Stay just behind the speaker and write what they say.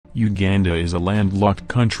Uganda is a landlocked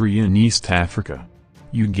country in East Africa.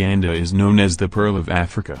 Uganda is known as the Pearl of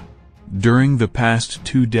Africa. During the past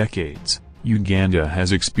 2 decades, Uganda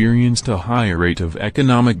has experienced a high rate of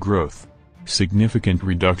economic growth, significant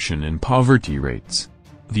reduction in poverty rates.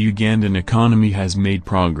 The Ugandan economy has made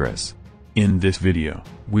progress. In this video,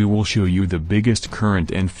 we will show you the biggest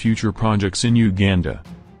current and future projects in Uganda.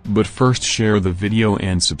 But first, share the video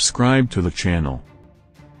and subscribe to the channel.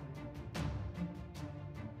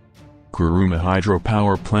 Kuruma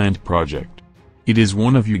Hydropower Plant Project. It is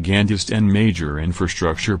one of Uganda's 10 major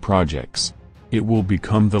infrastructure projects. It will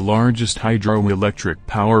become the largest hydroelectric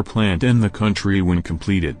power plant in the country when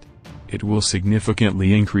completed. It will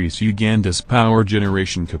significantly increase Uganda's power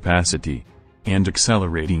generation capacity, and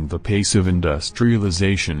accelerating the pace of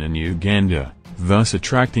industrialization in Uganda, thus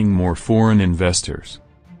attracting more foreign investors.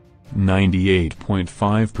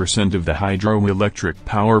 98.5% of the hydroelectric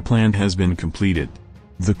power plant has been completed.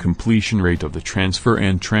 The completion rate of the transfer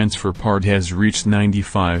and transfer part has reached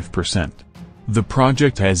 95%. The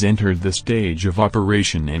project has entered the stage of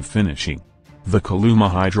operation and finishing. The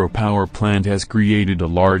Kuruma hydropower plant has created a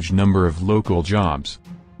large number of local jobs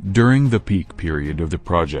during the peak period of the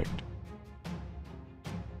project.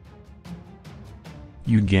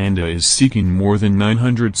 Uganda is seeking more than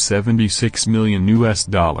 $976 million.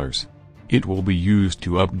 It will be used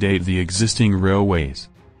to update the existing railways,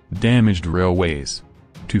 damaged railways,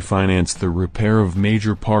 to finance the repair of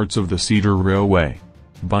major parts of the Cedar Railway,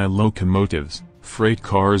 buy locomotives, freight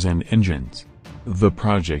cars and engines. The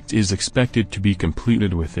project is expected to be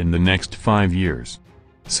completed within the next 5 years.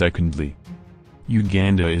 Secondly,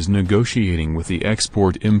 Uganda is negotiating with the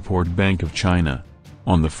Export-Import Bank of China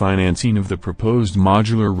on the financing of the proposed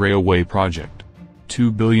modular railway project.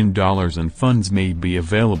 $2 billion in funds may be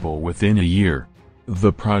available within a year.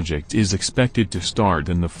 The project is expected to start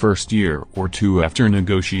in the first year or two after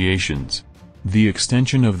negotiations. The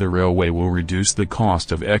extension of the railway will reduce the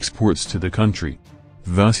cost of exports to the country,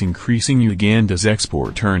 thus increasing Uganda's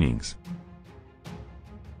export earnings.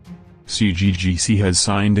 CGGC has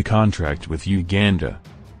signed a contract with Uganda,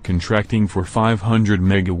 contracting for 500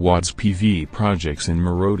 megawatts PV projects in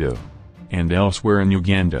Moroto and elsewhere in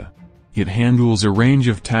Uganda. It handles a range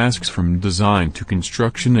of tasks from design to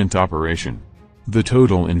construction and operation. The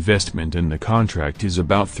total investment in the contract is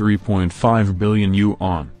about 3.5 billion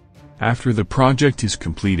yuan. After the project is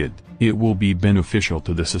completed, it will be beneficial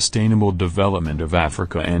to the sustainable development of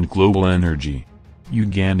Africa and global energy.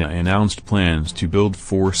 Uganda announced plans to build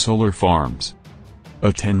 4 solar farms.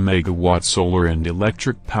 A 10-megawatt solar and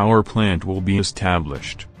electric power plant will be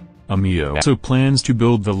established. AMIA also plans to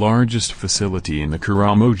build the largest facility in the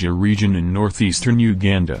Karamoja region in northeastern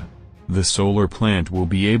Uganda. The solar plant will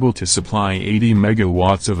be able to supply 80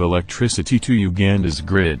 megawatts of electricity to Uganda's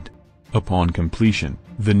grid. Upon completion,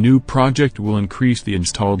 the new project will increase the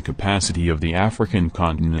installed capacity of the African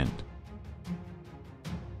continent.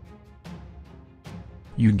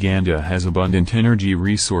 Uganda has abundant energy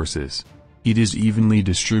resources. It is evenly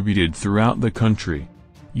distributed throughout the country.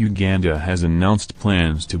 Uganda has announced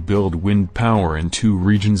plans to build wind power in 2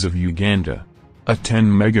 regions of Uganda. A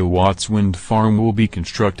 10 megawatts wind farm will be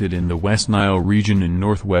constructed in the West Nile region in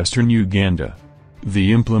northwestern Uganda.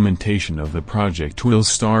 The implementation of the project will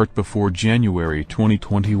start before January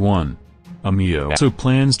 2021. AMIA also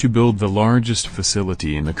plans to build the largest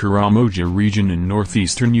facility in the Karamoja region in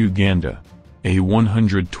northeastern Uganda. A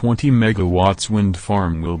 120 megawatts wind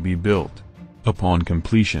farm will be built. Upon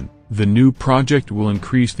completion, the new project will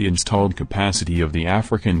increase the installed capacity of the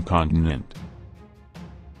African continent.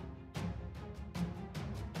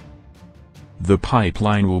 The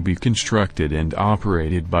pipeline will be constructed and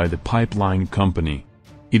operated by the pipeline company.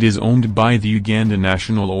 It is owned by the Uganda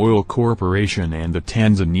National Oil Corporation and the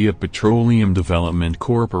Tanzania Petroleum Development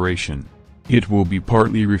Corporation. It will be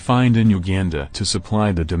partly refined in Uganda to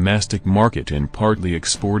supply the domestic market and partly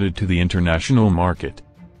exported to the international market.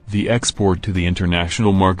 The export to the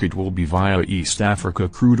international market will be via East Africa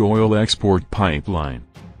Crude Oil Export Pipeline.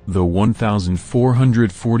 The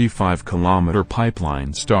 1,445-kilometer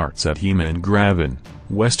pipeline starts at Hima in Graven,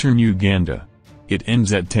 western Uganda. It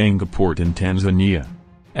ends at Tanga Port in Tanzania.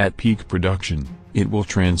 At peak production, it will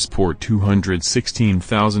transport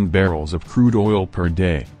 216,000 barrels of crude oil per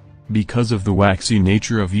day. Because of the waxy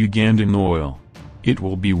nature of Ugandan oil, it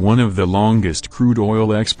will be one of the longest crude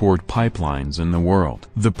oil export pipelines in the world.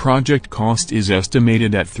 The project cost is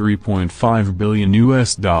estimated at $3.5 billion.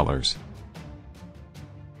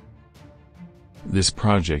 This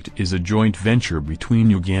project is a joint venture between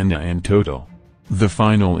Uganda and Total. The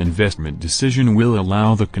final investment decision will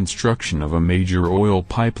allow the construction of a major oil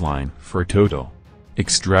pipeline for Total.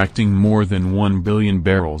 extracting more than 1 billion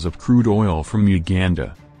barrels of crude oil from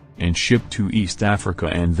Uganda, and shipped to East Africa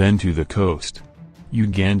and then to the coast.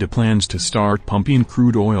 Uganda plans to start pumping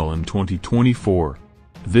crude oil in 2024.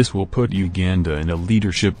 This will put Uganda in a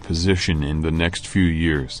leadership position in the next few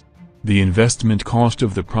years. The investment cost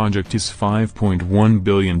of the project is $5.1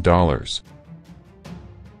 billion.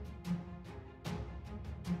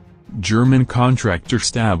 German contractor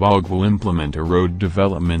Strabag will implement a road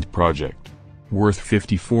development project, worth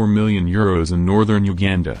 €54 million in northern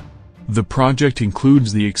Uganda. The project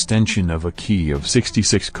includes the extension of a quay of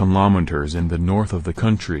 66 kilometers in the north of the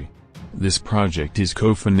country. This project is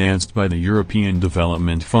co-financed by the European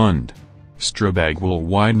Development Fund. Strabag will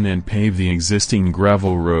widen and pave the existing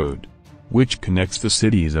gravel road, which connects the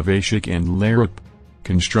cities of Ashik and Larup.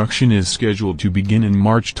 Construction is scheduled to begin in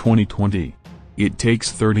March 2020. It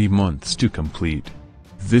takes 30 months to complete.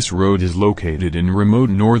 This road is located in remote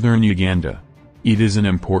northern Uganda. It is an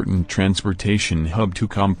important transportation hub to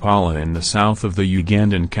Kampala in the south of the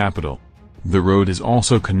Ugandan capital. The road is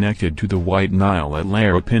also connected to the White Nile at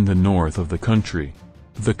Larup in the north of the country.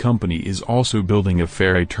 The company is also building a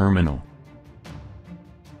ferry terminal.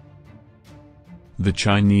 The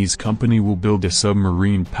Chinese company will build a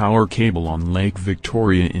submarine power cable on Lake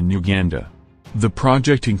Victoria in Uganda. The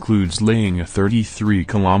project includes laying a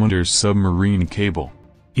 33-kilometer submarine cable.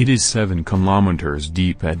 It is 7 kilometers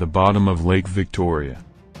deep at the bottom of Lake Victoria,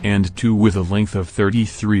 and 2 with a length of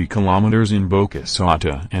 33 kilometers in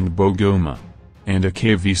Bokasata and Bogoma, and a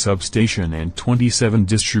KV substation and 27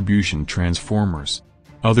 distribution transformers.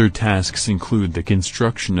 Other tasks include the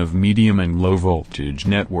construction of medium and low voltage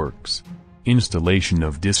networks, installation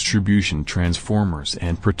of distribution transformers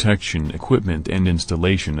and protection equipment, and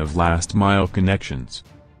installation of last-mile connections,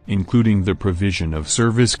 including the provision of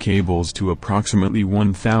service cables to approximately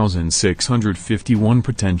 1,651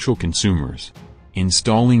 potential consumers,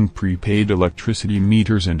 installing prepaid electricity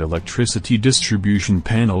meters and electricity distribution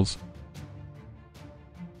panels.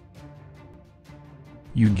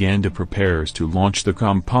 Uganda prepares to launch the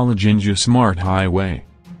Kampala Jinja Smart Highway.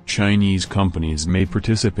 Chinese companies may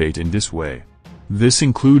participate in this way. This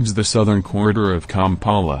includes the southern corridor of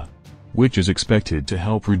Kampala, which is expected to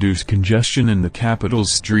help reduce congestion in the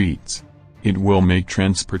capital's streets. It will make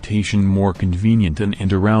transportation more convenient in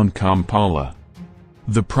and around Kampala.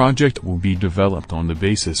 The project will be developed on the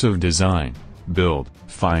basis of design, build,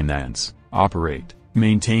 finance, operate,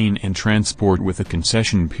 maintain and transport with a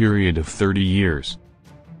concession period of 30 years.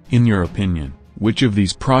 In your opinion, which of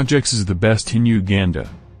these projects is the best in Uganda?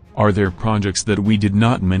 Are there projects that we did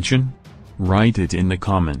not mention? Write it in the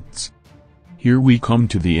comments. Here we come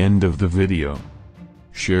to the end of the video.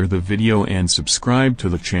 Share the video and subscribe to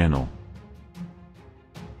the channel.